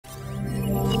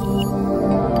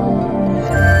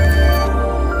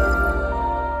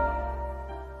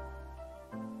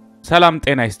ሰላም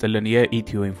ጤና ይስጥልን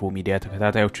የኢትዮኢንፎ ሚዲያ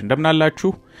ተከታታዮች እንደምናላችሁ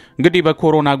እንግዲህ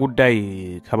በኮሮና ጉዳይ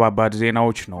ከባባድ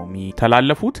ዜናዎች ነው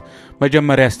የሚተላለፉት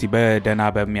መጀመሪያ እስቲ በደና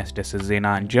በሚያስደስት ዜና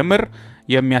እንጀምር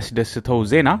የሚያስደስተው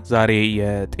ዜና ዛሬ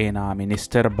የጤና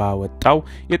ሚኒስትር ባወጣው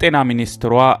የጤና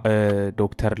ሚኒስትሯ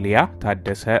ዶክተር ሊያ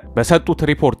ታደሰ በሰጡት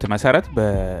ሪፖርት መሰረት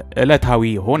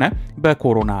በእለታዊ ሆነ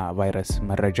በኮሮና ቫይረስ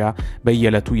መረጃ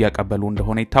በየለቱ ያቀበሉ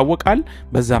እንደሆነ ይታወቃል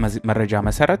በዛ መረጃ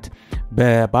መሰረት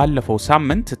ባለፈው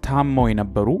ሳምንት ታመው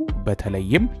የነበሩ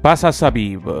በተለይም በአሳሳቢ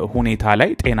ሁኔታ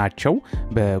ላይ ጤናቸው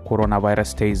በኮሮና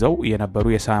ቫይረስ ተይዘው የነበሩ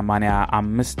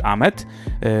የ85 ዓመት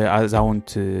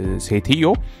አዛውንት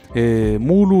ሴትዮ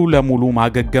ሙሉ ለሙሉ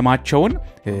ማገገማቸውን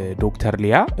ዶክተር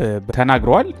ሊያ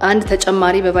ተናግረዋል አንድ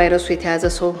ተጨማሪ በቫይረሱ የተያዘ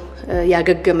ሰው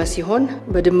ያገገመ ሲሆን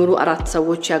በድምሩ 4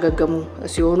 ሰዎች ያገገሙ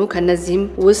ሲሆኑ ከነዚህም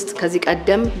ውስጥ ከዚህ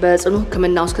ቀደም በጽኑ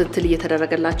ህክምና ውስጥ ክትትል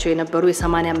እየተደረገላቸው የነበሩ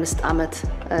የ85 ዓመት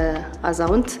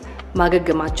አዛውንት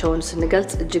ማገገማቸውን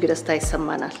ስንገልጽ እጅግ ደስታ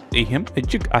ይሰማናል ይህም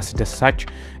እጅግ አስደሳች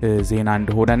ዜና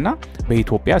እንደሆነና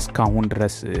በኢትዮጵያ እስካሁን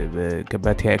ድረስ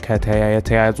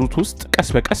ከተያዙት ውስጥ ቀስ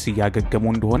በቀስ ያገገሙ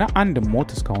እንደሆነ አንድ ሞት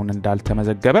እስካሁን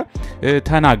እንዳልተመዘገበ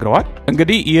ተናግረዋል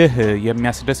እንግዲህ ይህ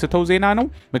የሚያስደስተው ዜና ነው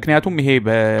ምክንያቱም ይሄ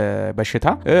በሽታ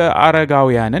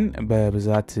አረጋውያንን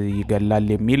በብዛት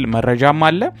ይገላል የሚል መረጃም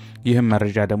አለ ይህም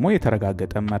መረጃ ደግሞ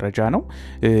የተረጋገጠ መረጃ ነው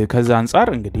ከዛ አንፃር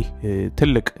እንግዲህ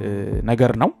ትልቅ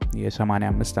ነገር ነው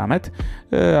የ85 ዓመት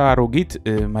አሮጊት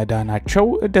መዳናቸው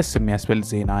ደስ የሚያስብል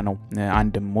ዜና ነው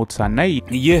አንድ ሞት ሳናይ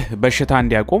ይህ በሽታ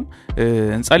እንዲያቆም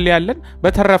እንጸልያለን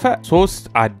በተረፈ 3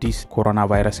 አዲስ ኮሮና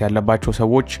ቫይረስ ያለባቸው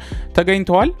ሰዎች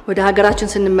ተገኝተዋል ወደ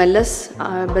ሀገራችን ስንመለስ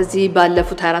በዚህ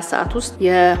ባለፉት 24 ሰዓት ውስጥ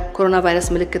የኮሮና ቫይረስ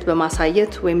ምልክት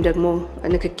በማሳየት ወይም ደግሞ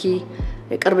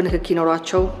ቅርብ ንክኪ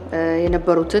ኖሯቸው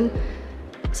የነበሩትን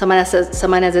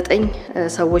 89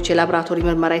 ሰዎች የላብራቶሪ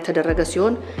ምርመራ የተደረገ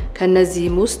ሲሆን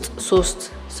ከነዚህም ውስጥ 3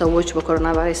 ሰዎች በኮሮና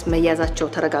ቫይረስ መያዛቸው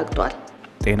ተረጋግጧል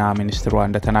ጤና ሚኒስትሩ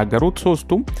እንደተናገሩት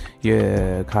ሶስቱም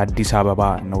ከአዲስ አበባ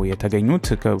ነው የተገኙት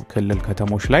ክልል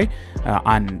ከተሞች ላይ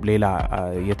ሌላ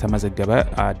የተመዘገበ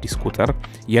አዲስ ቁጥር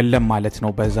የለም ማለት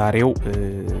ነው በዛሬው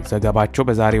ዘገባቸው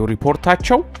በዛሬው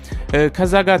ሪፖርታቸው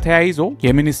ከዛ ጋር ተያይዞ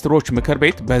የሚኒስትሮች ምክር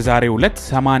ቤት በዛሬው ዕለት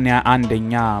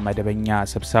 81ኛ መደበኛ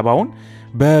ስብሰባውን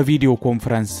በቪዲዮ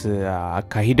ኮንፈረንስ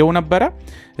አካሂደው ነበር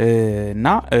እና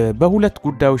በሁለት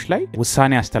ጉዳዮች ላይ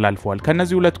ውሳኔ አስተላልፈዋል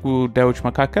ከነዚህ ሁለት ጉዳዮች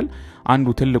መካከል አንዱ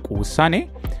ትልቁ ውሳኔ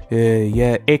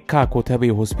የኤካ ኮተቤ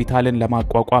ሆስፒታልን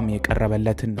ለማቋቋም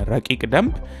የቀረበለትን ረቂቅ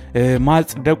ደንብ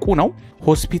ማጽደቁ ነው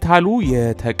ሆስፒታሉ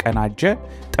የተቀናጀ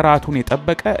ጥራቱን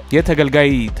የጠበቀ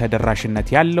የተገልጋይ ተደራሽነት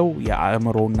ያለው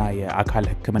የአእምሮና የአካል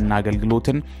ህክምና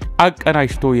አገልግሎትን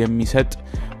አቀናጅቶ የሚሰጥ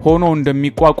ሆኖ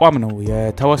እንደሚቋቋም ነው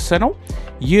የተወሰነው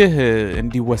ይህ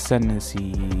እንዲወሰን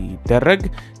ሲደረግ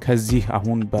ከዚህ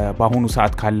በአሁኑ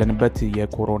ሰዓት ካለንበት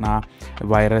የኮሮና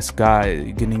ቫይረስ ጋር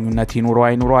ግንኙነት ይኖረው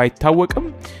አይኖረው አይታወቅም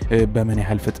በምን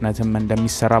ያህል ፍጥነትም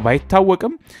እንደሚሰራ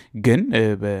ባይታወቅም ግን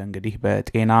እንግዲህ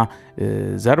በጤና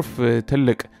ዘርፍ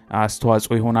ትልቅ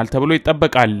አስተዋጽኦ ይሆናል ተብሎ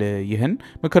ይጠበቃል ይህን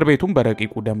ምክር ቤቱም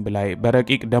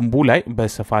በረቂቅ ደንቡ ላይ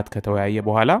በስፋት ከተወያየ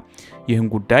በኋላ ይህን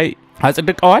ጉዳይ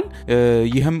አጽድቀዋል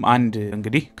ይህም አንድ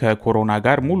እንግዲህ ከኮሮና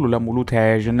ጋር ሙሉ ለሙሉ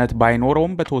ተያያዥነት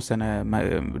ባይኖረውም በተወሰነ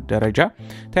ደረጃ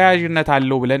ተያያዥነት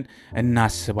አለው ብለን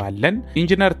እናስባለን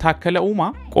ኢንጂነር ታከለ ኡማ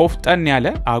ቆፍጠን ያለ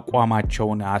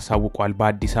አቋማቸውን አሳውቋል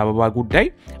በአዲስ አበባ ጉዳይ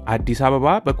አዲስ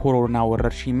አበባ በኮሮና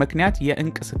ወረርሽኝ ምክንያት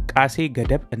የእንቅስቃሴ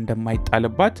ገደብ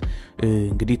እንደማይጣልባት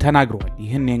እንግዲህ ተናግረዋል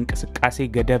ይህን የእንቅስቃሴ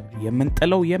ገደብ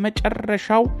የምንጥለው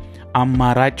የመጨረሻው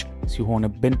አማራጭ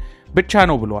ሲሆንብን ብቻ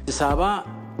ነው ብለዋል አዲስ አበባ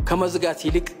ከመዝጋት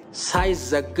ይልቅ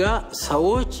ሳይዘጋ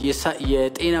ሰዎች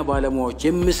የጤና ባለሙያዎች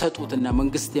የሚሰጡትና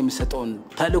መንግስት የሚሰጠውን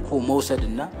ተልኮ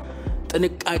መውሰድና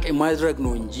ጥንቃቄ ማድረግ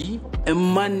ነው እንጂ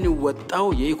እማንወጣው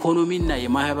የኢኮኖሚና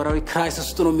የማህበራዊ ክራይሲስ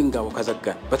ነው የሚንጋው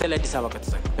ከዘጋ በተለይ አዲስ አበባ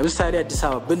ከተዘጋ ለምሳሌ አዲስ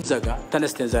አበባ ብንዘጋ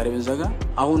ተነስተን ዛሬ ብንዘጋ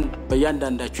አሁን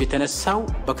በእያንዳንዳችሁ የተነሳው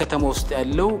በከተማ ውስጥ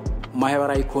ያለው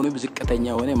ማህበራዊ ኢኮኖሚ ዝቅተኛ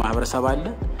ሆነ ማህበረሰብ አለ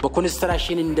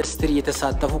በኮንስትራክሽን ኢንዱስትሪ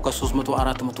የተሳተፉ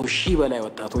ከ300-400 ሺህ በላይ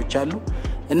ወጣቶች አሉ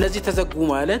እነዚህ ተዘጉ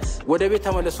ማለት ወደ ቤት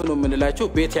ተመለሱ ነው የምንላቸው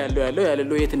ቤት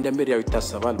ያለው የት እንደሚሄድ ያው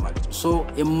ይታሰባል ማለት ነው ሶ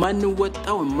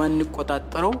የማንወጣው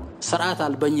የማንቆጣጠረው ስርዓት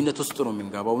አልበኝነት ውስጥ ነው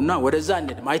የሚንጋባውና ወደዛ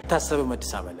እንደም አይታሰብም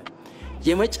አዲስ አበባ ላይ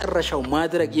የመጨረሻው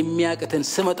ማድረግ የሚያቅተን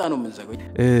ስመጣ ነው የምንዘገው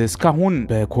እስካሁን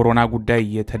በኮሮና ጉዳይ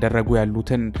የተደረጉ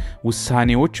ያሉትን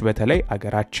ውሳኔዎች በተለይ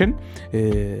አገራችን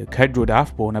ከእጅ ወደ አፍ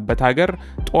በሆነበት ሀገር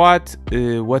ጧት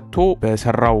ወጥቶ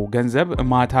በሰራው ገንዘብ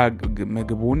ማታ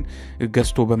ምግቡን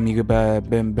ገዝቶ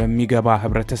በሚገባ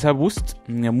ህብረተሰብ ውስጥ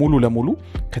ሙሉ ለሙሉ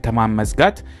ከተማን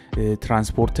መዝጋት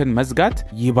ትራንስፖርትን መዝጋት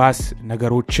ይባስ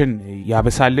ነገሮችን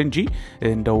ያበሳል እንጂ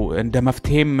እንደው እንደ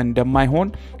መፍትሄም እንደማይሆን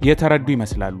የተረዱ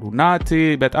ይመስላሉና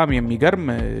በጣም የሚገርም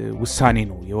ውሳኔ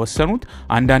ነው የወሰኑት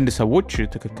አንዳንድ ሰዎች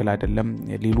ትክክል አይደለም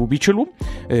ሊሉ ቢችሉም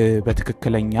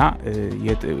በትክክለኛ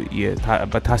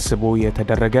በታስቦ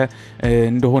የተደረገ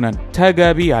እንደሆነ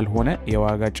ተገቢ ያልሆነ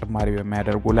የዋጋ ጭማሪ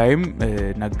በሚያደርጉ ላይም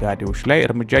ነጋዴዎች ላይ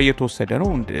እርምጃ እየተወሰደ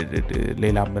ነው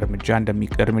ሌላም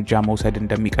እርምጃ መውሰድ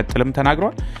እንደሚቀጥልም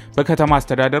ተናግሯል በከተማ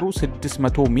አስተዳደሩ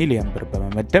 600 ሚሊዮን ብር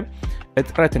በመመደብ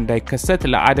እጥረት እንዳይከሰት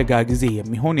ለአደጋ ጊዜ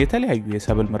የሚሆን የተለያዩ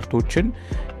የሰብል ምርቶችን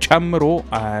ጨምሮ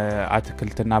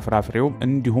አትክልትና ፍራፍሬው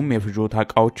እንዲሁም የፍጆታ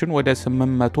ዕቃዎችን ወደ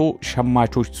 800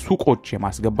 ሸማቾች ሱቆች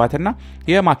የማስገባትና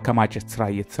የማከማቸት ስራ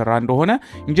እየተሰራ እንደሆነ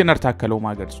ኢንጂነር ታከለ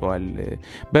ኡማ ገልጸዋል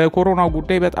በኮሮና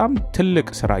ጉዳይ በጣም ትልቅ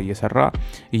ስራ እየሰራ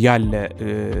ያለ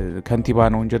ከንቲባ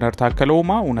ነው ኢንጂነር ታከለ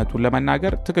ኡማ እውነቱን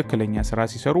ለመናገር ትክክለኛ ስራ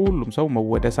ሲሰሩ ሁሉም ሰው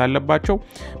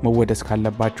መወደስ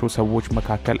ካለባቸው ሰዎች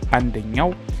መካከል አንደኛው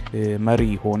መሪ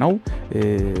ሆነው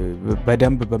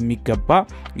በደንብ በሚገባ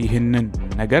ይህንን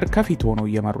ነገር ከፊት ሆነው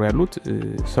እየመሩ ያሉት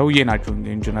ሰውዬ ናቸው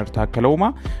ኢንጂነር ታከለ ኡማ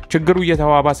ችግሩ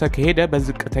እየተባባሰ ከሄደ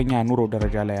በዝቅተኛ ኑሮ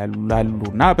ደረጃ ላይ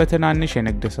ያሉና በትናንሽ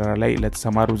የንግድ ስራ ላይ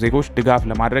ለተሰማሩ ዜጎች ድጋፍ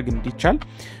ለማድረግ እንዲቻል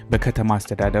በከተማ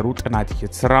አስተዳደሩ ጥናት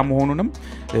እየተሰራ መሆኑንም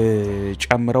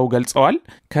ጨምረው ገልጸዋል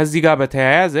ከዚህ ጋር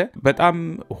በተያያዘ በጣም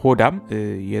ሆዳም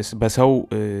በሰው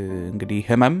እንግዲህ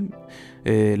ህመም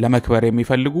ለመክበር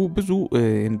የሚፈልጉ ብዙ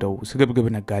እንደው ስግብግብ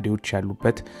ነጋዴዎች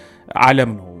ያሉበት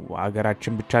ዓለም ነው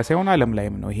አገራችን ብቻ ሳይሆን ዓለም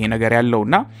ላይም ነው ይሄ ነገር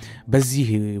ያለውና በዚህ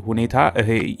ሁኔታ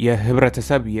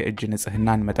የህብረተሰብ የእጅ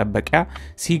ንጽህናን መጠበቂያ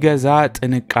ሲገዛ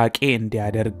ጥንቃቄ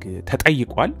እንዲያደርግ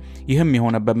ተጠይቋል ይህም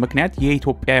የሆነበት ምክንያት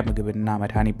የኢትዮጵያ ምግብና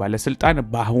መድኃኒት ባለስልጣን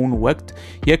በአሁኑ ወቅት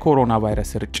የኮሮና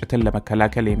ቫይረስ ርጭትን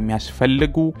ለመከላከል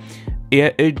የሚያስፈልጉ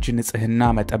የእጅ ንጽህና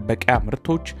መጠበቂያ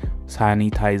ምርቶች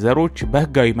ሳኒታይዘሮች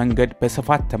በህጋዊ መንገድ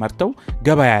በስፋት ተመርተው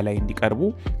ገበያ ላይ እንዲቀርቡ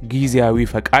ጊዜያዊ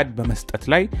ፈቃድ በመስጠት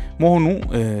ላይ መሆኑ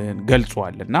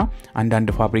ገልጿልና አንዳንድ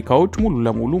ፋብሪካዎች ሙሉ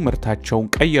ለሙሉ ምርታቸውን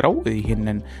ቀይረው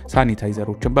ይሄንን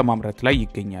ሳኒታይዘሮችን በማምረት ላይ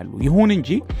ይገኛሉ ይሁን እንጂ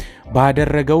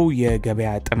ባደረገው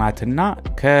የገበያ ጥናትና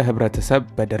ከህብረተሰብ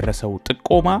በደረሰው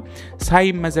ጥቆማ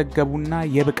ሳይመዘገቡና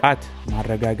የብቃት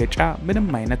ማረጋገጫ ምንም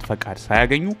አይነት ፈቃድ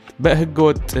ሳያገኙ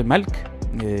በህገወጥ መልክ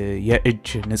የእጅ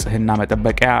ንጽህና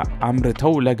መጠበቂያ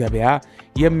አምርተው ለገበያ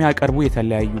የሚያቀርቡ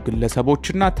የተለያዩ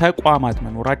ግለሰቦችና ተቋማት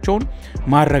መኖራቸውን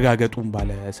ማረጋገጡን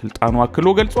ባለስልጣኑ አክሎ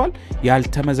ገልጿል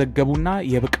ያልተመዘገቡና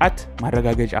የብቃት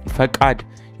ማረጋገጫ ፈቃድ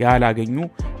ያላገኙ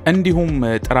እንዲሁም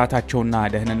ጥራታቸውና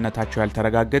ደህንነታቸው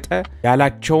ያልተረጋገጠ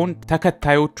ያላቸውን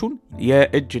ተከታዮቹን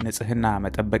የእጅ ንጽህና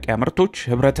መጠበቂያ ምርቶች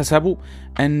ህብረተሰቡ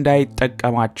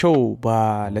እንዳይጠቀማቸው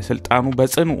ባለስልጣኑ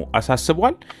በጽኑ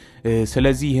አሳስቧል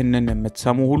ስለዚህ ይህንን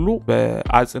የምትሰሙ ሁሉ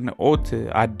በአጽንኦት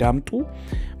አዳምጡ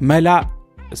መላ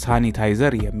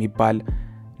ሳኒታይዘር የሚባል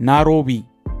ናሮቢ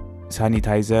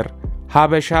ሳኒታይዘር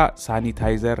ሀበሻ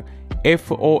ሳኒታይዘር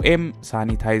FOM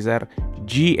ሳኒታይዘር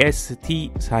GST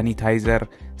ሳኒታይዘር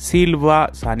ሲልቫ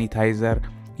ሳኒታይዘር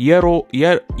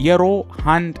የሮ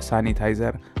ሃንድ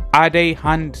ሳኒታይዘር አደይ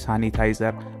ሃንድ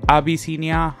ሳኒታይዘር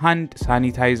አቢሲኒያ ሃንድ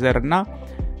ሳኒታይዘር እና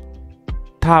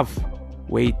ታፍ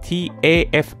ወይ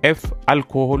TAFF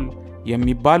አልኮሆል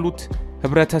የሚባሉት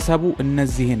ህብረተሰቡ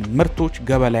እነዚህን ምርቶች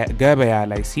ገበያ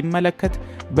ላይ ሲመለከት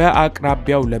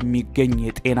በአቅራቢያው ለሚገኝ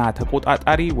የጤና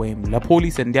ተቆጣጣሪ ወይም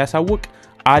ለፖሊስ እንዲያሳውቅ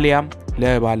አሊያም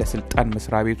ለባለስልጣን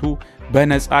መስሪያ ቤቱ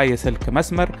በነፃ የስልክ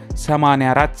መስመር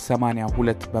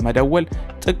 8482 በመደወል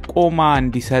ጥቆማ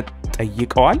እንዲሰጥ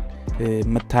ጠይቀዋል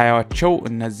መታያቸው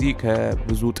እነዚህ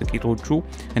ከብዙ ጥቂቶቹ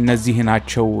እነዚህ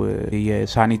ናቸው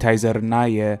የሳኒታይዘርና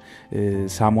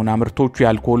የሳሙና ምርቶቹ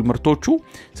የአልኮል ምርቶቹ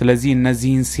ስለዚህ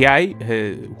እነዚህን ሲያይ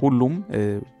ሁሉም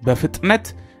በፍጥነት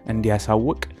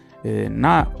እንዲያሳውቅ እና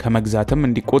ከመግዛትም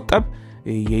እንዲቆጠብ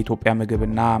የኢትዮጵያ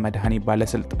ምግብና መድኃኒት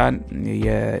ባለስልጣን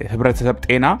የህብረተሰብ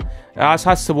ጤና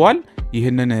አሳስቧል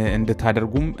ይህንን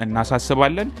እንድታደርጉም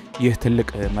እናሳስባለን ይህ ትልቅ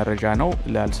መረጃ ነው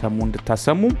ላልሰሙ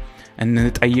እንድታሰሙ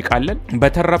እንጠይቃለን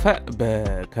በተረፈ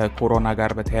ከኮሮና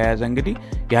ጋር በተያያዘ እንግዲህ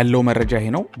ያለው መረጃ ይሄ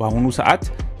ነው በአሁኑ ሰዓት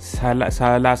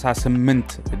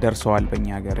 38 ደርሰዋል በእኛ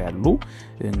ሀገር ያሉ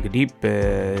እንግዲህ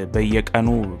በየቀኑ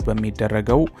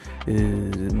በሚደረገው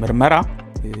ምርመራ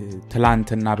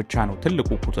ትላንትና ብቻ ነው ትልቁ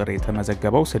ቁጥር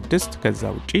የተመዘገበው 6 ከዛ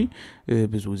ውጪ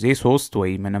ብዙ ዜ 3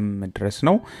 ወይ ምንም ድረስ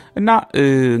ነው እና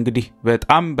እንግዲህ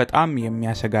በጣም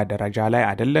የሚያሰጋ ደረጃ ላይ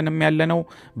አይደለንም ያለነው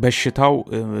በሽታው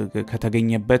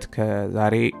ከተገኘበት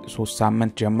ከዛሬ 3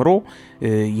 ሳምንት ጀምሮ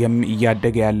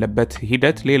እያደገ ያለበት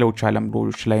ሂደት ሌሎች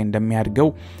ዓለሞች ላይ እንደሚያድገው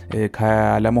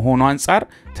ካለመሆኑ አንፃር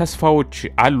ተስፋዎች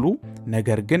አሉ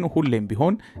ነገር ግን ሁሌም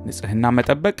ቢሆን ንጽህና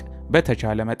መጠበቅ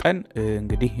በተቻለ መጠን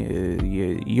እንግዲህ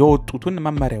የወጡትን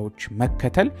መመሪያዎች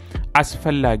መከተል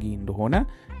አስፈላጊ እንደሆነ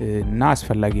እና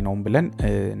አስፈላጊ ነው ብለን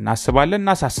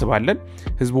እናሳስባለን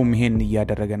ህዝቡም ይሄን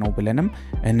ያደረገ ነው ብለንም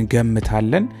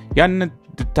እንገምታለን ያን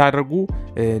ተታረጉ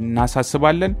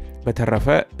እናሳስባለን በተረፈ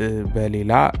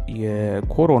በሌላ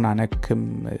የኮሮና ነክም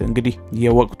እንግዲህ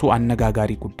የወቅቱ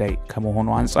አነጋጋሪ ጉዳይ ከመሆኑ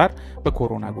አንፃር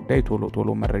በኮሮና ጉዳይ ቶሎ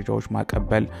መረጃዎች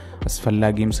ማቀበል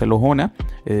አስፈላጊም ስለሆነ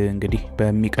እንግዲህ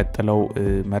በሚቀጥለው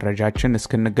መረጃችን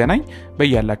እስክንገናኝ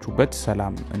በእያላችሁበት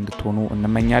ሰላም እንድትሆኑ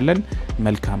እንመኛለን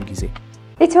መልካም ጊዜ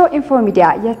EthioInfo Media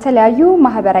የተለያዩ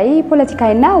ማህበራዊ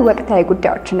ፖለቲካዊና ወቅታዊ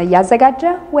ጉዳዮችን ያዘጋጀ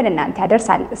ወደ እናንተ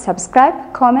ያደርሳል ሰብስክራይብ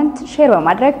ኮሜንት ሼር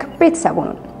በማድረግ ቤተሰቡን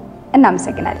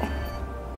እናመሰግናለን